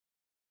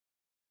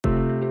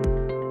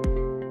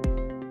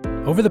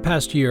Over the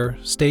past year,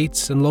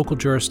 states and local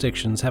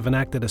jurisdictions have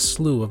enacted a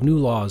slew of new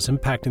laws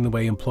impacting the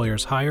way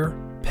employers hire,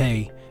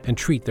 pay, and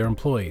treat their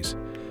employees.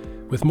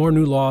 With more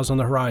new laws on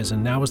the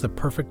horizon, now is the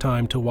perfect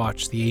time to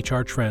watch the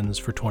HR trends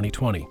for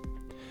 2020.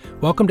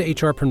 Welcome to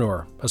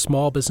HRpreneur, a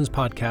small business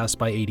podcast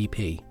by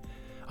ADP.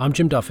 I'm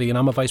Jim Duffy, and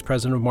I'm a Vice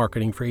President of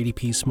Marketing for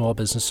ADP Small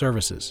Business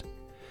Services.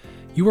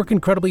 You work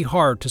incredibly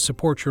hard to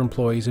support your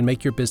employees and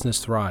make your business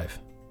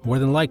thrive. More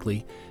than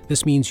likely,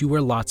 this means you wear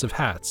lots of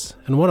hats,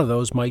 and one of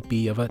those might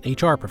be of an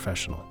HR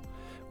professional.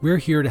 We're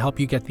here to help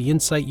you get the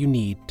insight you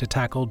need to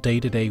tackle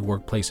day-to-day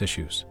workplace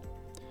issues.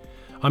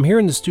 I'm here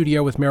in the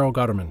studio with Meryl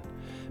Gutterman.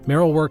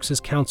 Meryl works as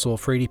counsel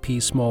for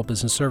ADP Small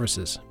Business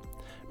Services.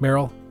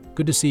 Meryl,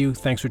 good to see you.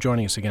 Thanks for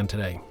joining us again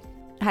today.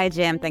 Hi,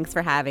 Jim. Thanks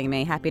for having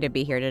me. Happy to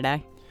be here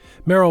today.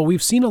 Meryl,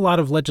 we've seen a lot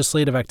of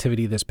legislative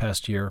activity this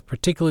past year,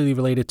 particularly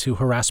related to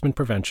harassment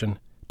prevention,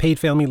 paid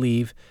family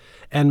leave,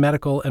 and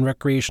medical and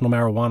recreational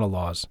marijuana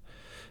laws.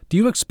 Do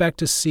you expect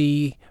to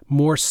see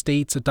more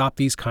states adopt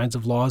these kinds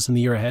of laws in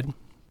the year ahead?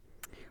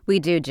 We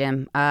do,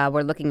 Jim.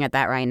 We're looking at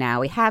that right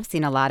now. We have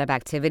seen a lot of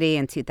activity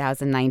in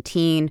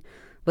 2019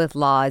 with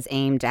laws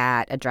aimed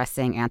at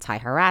addressing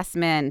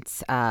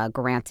anti-harassment,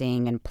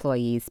 granting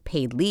employees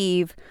paid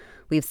leave.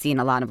 We've seen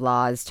a lot of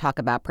laws talk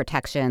about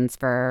protections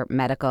for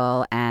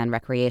medical and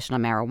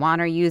recreational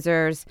marijuana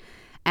users.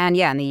 And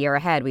in the year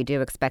ahead, we do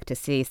expect to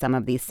see some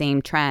of these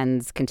same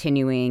trends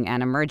continuing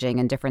and emerging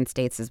in different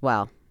states as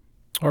well.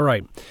 All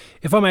right.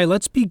 If I may,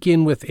 let's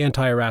begin with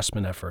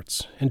anti-harassment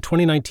efforts. In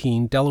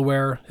 2019,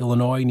 Delaware,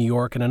 Illinois, New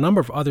York, and a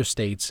number of other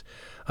states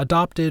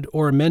adopted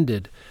or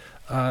amended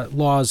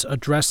laws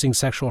addressing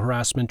sexual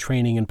harassment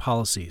training and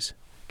policies.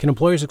 Can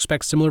employers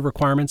expect similar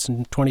requirements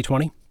in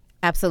 2020?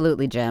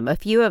 Absolutely, Jim. A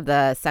few of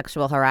the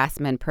sexual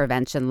harassment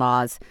prevention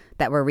laws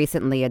that were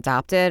recently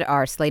adopted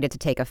are slated to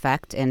take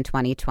effect in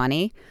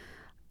 2020.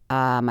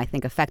 I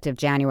think effective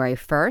January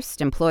 1st,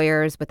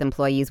 employers with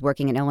employees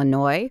working in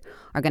Illinois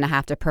are going to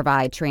have to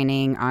provide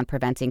training on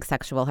preventing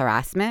sexual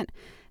harassment.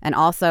 And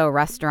also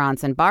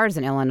restaurants and bars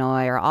in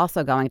Illinois are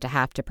also going to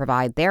have to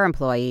provide their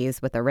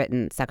employees with a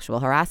written sexual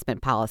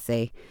harassment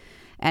policy.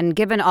 And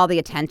given all the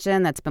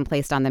attention that's been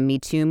placed on the Me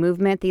Too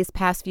movement these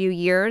past few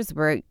years,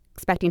 we're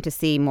expecting to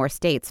see more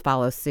states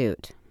follow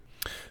suit.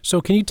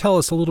 So can you tell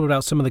us a little bit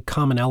about some of the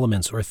common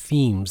elements or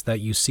themes that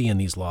you see in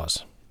these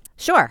laws?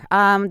 Sure.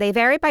 They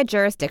vary by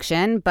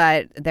jurisdiction,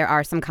 but there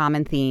are some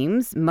common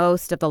themes.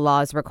 Most of the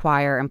laws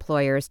require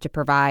employers to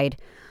provide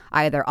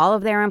either all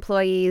of their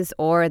employees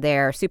or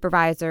their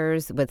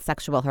supervisors with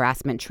sexual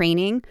harassment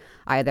training,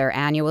 either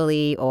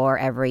annually or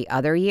every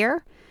other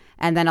year.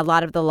 And then a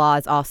lot of the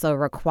laws also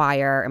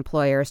require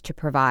employers to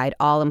provide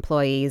all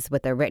employees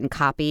with a written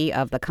copy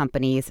of the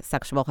company's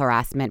sexual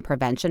harassment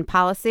prevention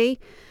policy.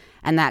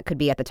 And that could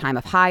be at the time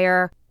of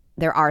hire.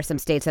 There are some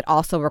states that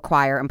also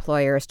require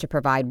employers to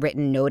provide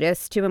written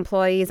notice to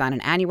employees on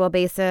an annual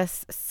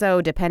basis. So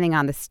depending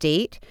on the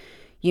state,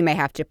 you may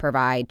have to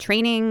provide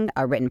training,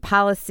 a written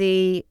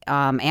policy,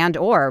 and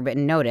or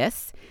written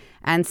notice.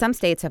 And some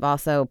states have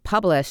also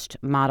published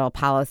model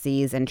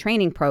policies and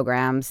training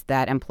programs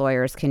that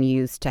employers can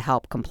use to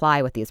help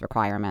comply with these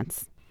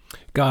requirements.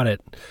 Got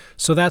it.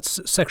 So that's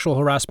sexual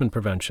harassment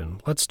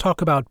prevention. Let's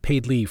talk about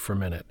paid leave for a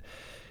minute.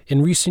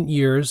 In recent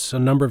years, a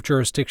number of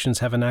jurisdictions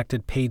have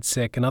enacted paid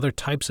sick and other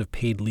types of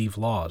paid leave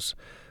laws.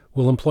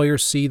 Will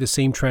employers see the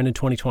same trend in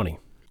 2020?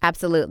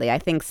 Absolutely. I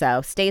think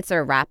so. States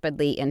are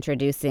rapidly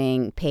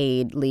introducing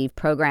paid leave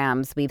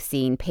programs. We've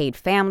seen paid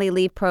family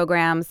leave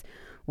programs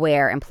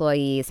where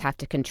employees have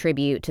to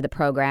contribute to the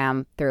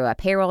program through a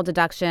payroll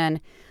deduction.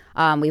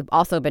 We've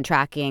also been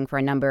tracking for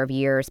a number of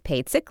years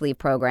paid sick leave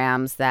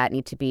programs that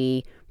need to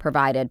be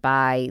provided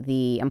by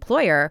the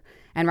employer.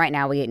 And right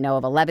now we know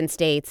of 11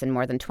 states and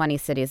more than 20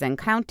 cities and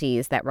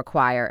counties that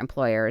require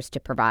employers to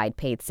provide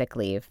paid sick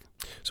leave.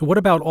 So what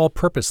about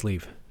all-purpose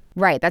leave?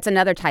 Right. That's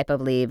another type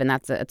of leave, and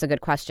it's a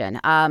good question.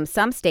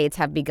 Some states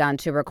have begun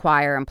to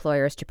require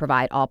employers to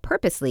provide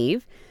all-purpose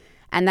leave.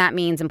 And that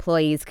means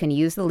employees can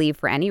use the leave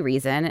for any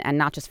reason and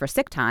not just for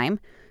sick time.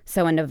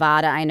 So in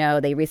Nevada, I know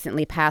they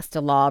recently passed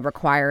a law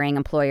requiring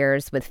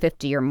employers with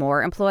 50 or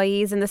more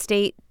employees in the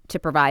state to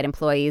provide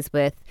employees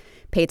with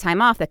paid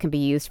time off that can be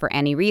used for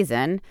any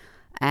reason.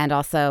 And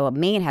also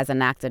Maine has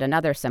enacted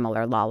another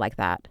similar law like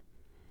that.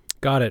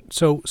 Got it.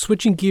 So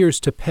switching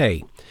gears to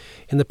pay.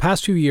 In the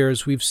past few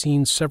years, we've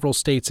seen several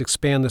states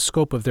expand the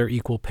scope of their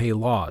equal pay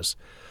laws.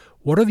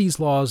 What are these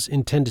laws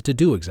intended to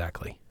do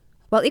exactly?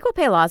 Well, equal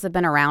pay laws have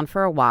been around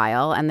for a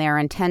while, and they're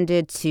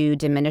intended to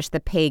diminish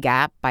the pay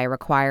gap by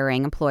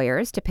requiring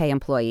employers to pay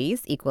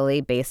employees equally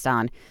based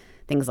on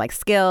things like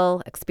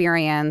skill,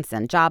 experience,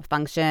 and job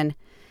function.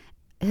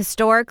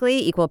 Historically,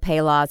 equal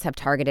pay laws have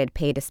targeted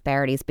pay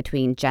disparities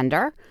between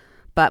gender,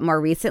 but more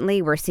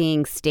recently, we're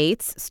seeing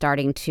states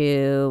starting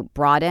to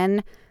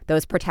broaden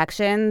those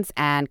protections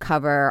and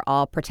cover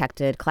all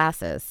protected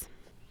classes.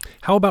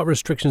 How about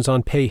restrictions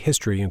on pay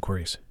history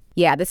inquiries?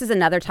 Yeah, this is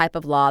another type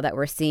of law that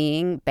we're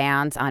seeing,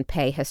 bans on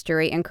pay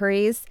history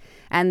inquiries.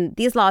 And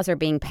these laws are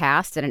being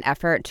passed in an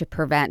effort to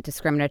prevent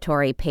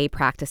discriminatory pay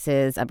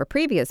practices of a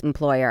previous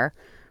employer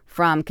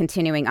from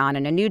continuing on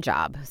in a new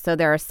job. So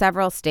there are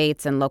several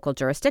states and local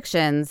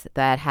jurisdictions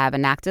that have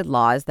enacted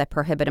laws that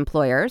prohibit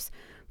employers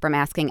from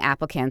asking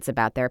applicants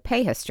about their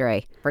pay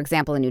history. For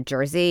example, in New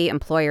Jersey,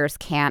 employers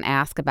can't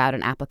ask about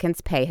an applicant's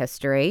pay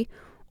history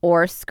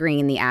or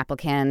screen the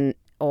applicant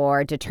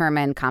or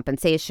determine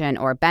compensation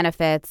or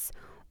benefits,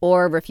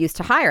 or refuse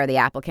to hire the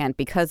applicant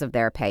because of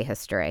their pay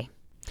history.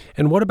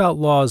 And what about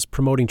laws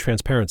promoting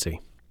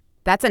transparency?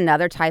 That's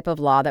another type of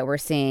law that we're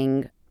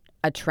seeing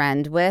a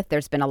trend with.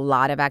 There's been a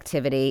lot of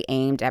activity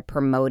aimed at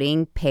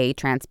promoting pay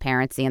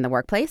transparency in the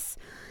workplace.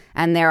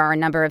 And there are a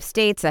number of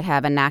states that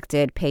have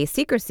enacted pay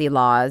secrecy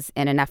laws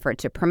in an effort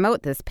to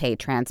promote this pay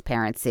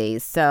transparency.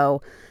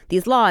 So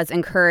these laws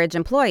encourage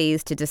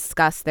employees to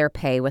discuss their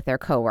pay with their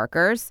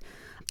coworkers.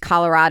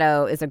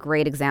 Colorado is a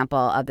great example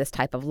of this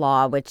type of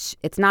law, which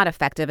it's not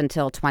effective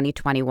until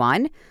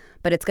 2021,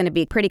 but it's going to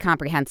be pretty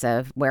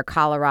comprehensive, where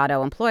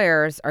Colorado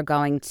employers are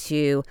going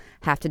to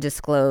have to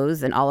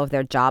disclose in all of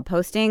their job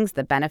postings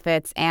the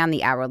benefits and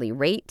the hourly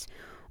rate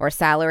or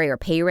salary or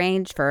pay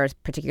range for a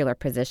particular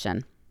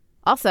position.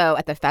 Also,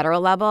 at the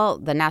federal level,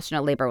 the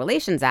National Labor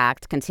Relations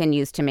Act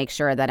continues to make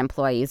sure that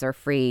employees are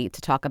free to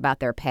talk about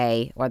their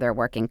pay or their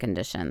working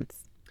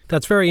conditions.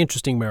 That's very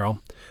interesting, Meryl.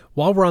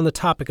 While we're on the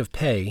topic of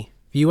pay,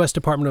 the U.S.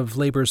 Department of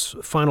Labor's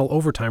final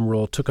overtime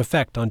rule took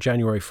effect on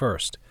January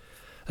 1st.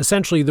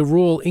 Essentially, the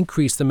rule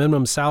increased the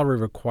minimum salary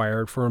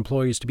required for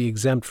employees to be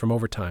exempt from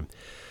overtime.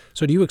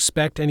 So do you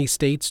expect any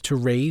states to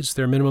raise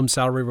their minimum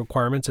salary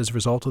requirements as a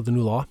result of the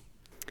new law?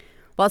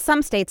 Well,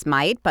 some states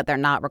might, but they're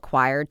not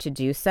required to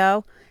do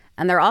so.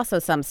 And there are also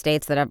some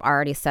states that have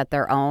already set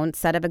their own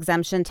set of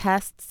exemption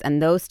tests,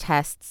 and those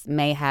tests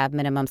may have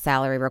minimum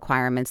salary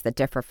requirements that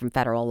differ from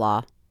federal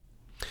law.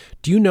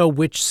 Do you know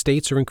which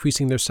states are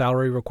increasing their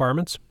salary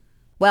requirements?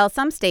 Well,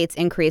 some states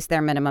increase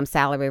their minimum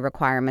salary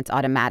requirements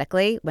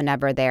automatically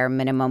whenever their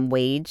minimum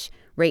wage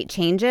rate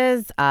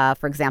changes.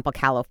 For example,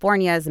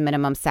 California's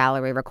minimum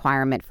salary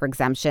requirement for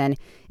exemption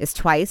is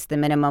twice the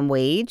minimum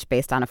wage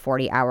based on a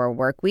 40-hour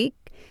work week.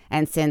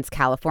 And since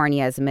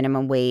California's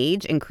minimum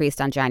wage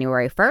increased on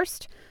January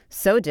 1st,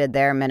 so did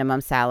their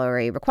minimum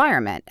salary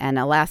requirement. And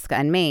Alaska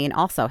and Maine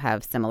also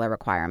have similar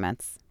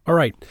requirements. All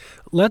right,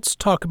 let's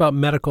talk about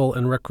medical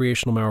and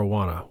recreational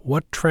marijuana.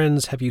 What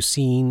trends have you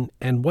seen,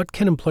 and what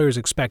can employers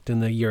expect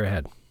in the year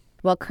ahead?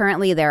 Well,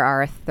 currently there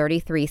are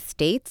 33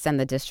 states and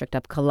the District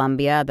of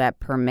Columbia that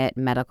permit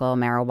medical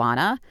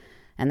marijuana.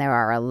 And there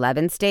are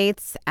 11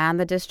 states and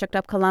the District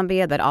of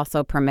Columbia that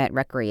also permit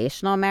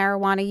recreational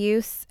marijuana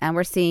use. And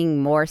we're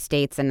seeing more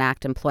states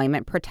enact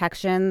employment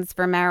protections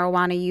for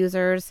marijuana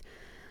users.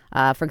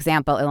 For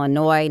example,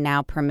 Illinois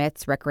now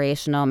permits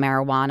recreational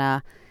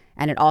marijuana,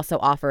 and it also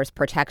offers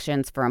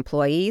protections for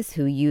employees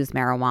who use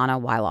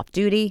marijuana while off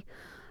duty.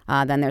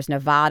 Then there's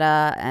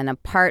Nevada, and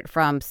apart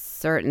from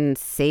certain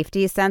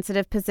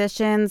safety-sensitive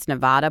positions,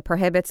 Nevada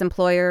prohibits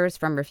employers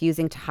from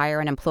refusing to hire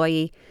an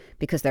employee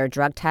because their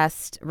drug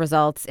test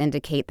results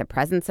indicate the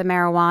presence of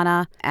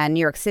marijuana. And New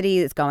York City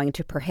is going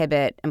to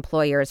prohibit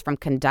employers from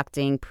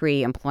conducting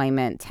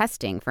pre-employment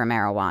testing for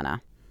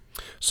marijuana.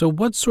 So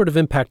what sort of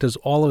impact does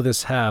all of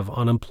this have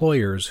on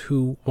employers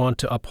who want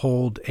to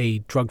uphold a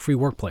drug-free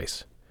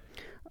workplace?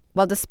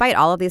 Well, despite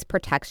all of these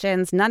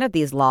protections, none of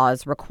these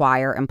laws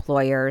require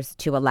employers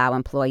to allow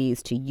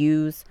employees to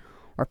use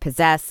or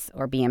possess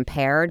or be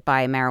impaired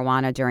by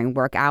marijuana during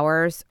work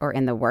hours or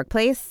in the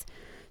workplace.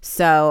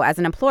 So as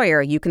an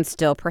employer, you can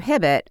still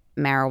prohibit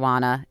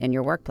marijuana in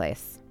your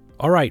workplace.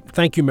 All right.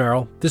 Thank you,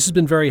 Meryl. This has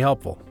been very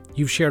helpful.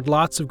 You've shared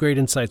lots of great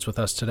insights with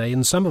us today,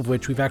 and some of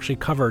which we've actually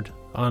covered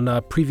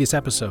on previous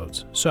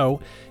episodes.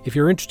 So if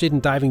you're interested in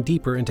diving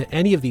deeper into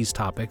any of these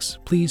topics,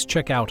 please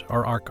check out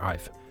our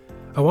archive.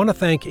 I want to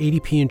thank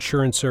ADP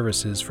Insurance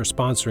Services for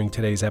sponsoring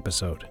today's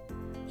episode.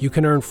 You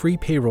can earn free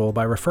payroll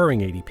by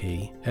referring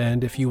ADP,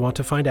 and if you want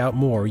to find out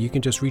more, you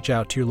can just reach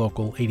out to your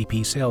local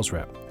ADP sales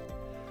rep.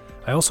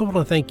 I also want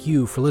to thank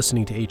you for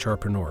listening to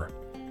HRpreneur.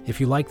 If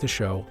you like the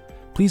show,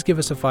 please give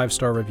us a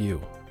 5-star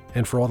review.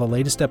 And for all the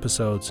latest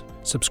episodes,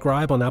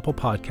 subscribe on Apple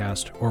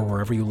Podcast or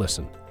wherever you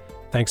listen.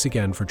 Thanks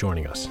again for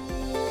joining us.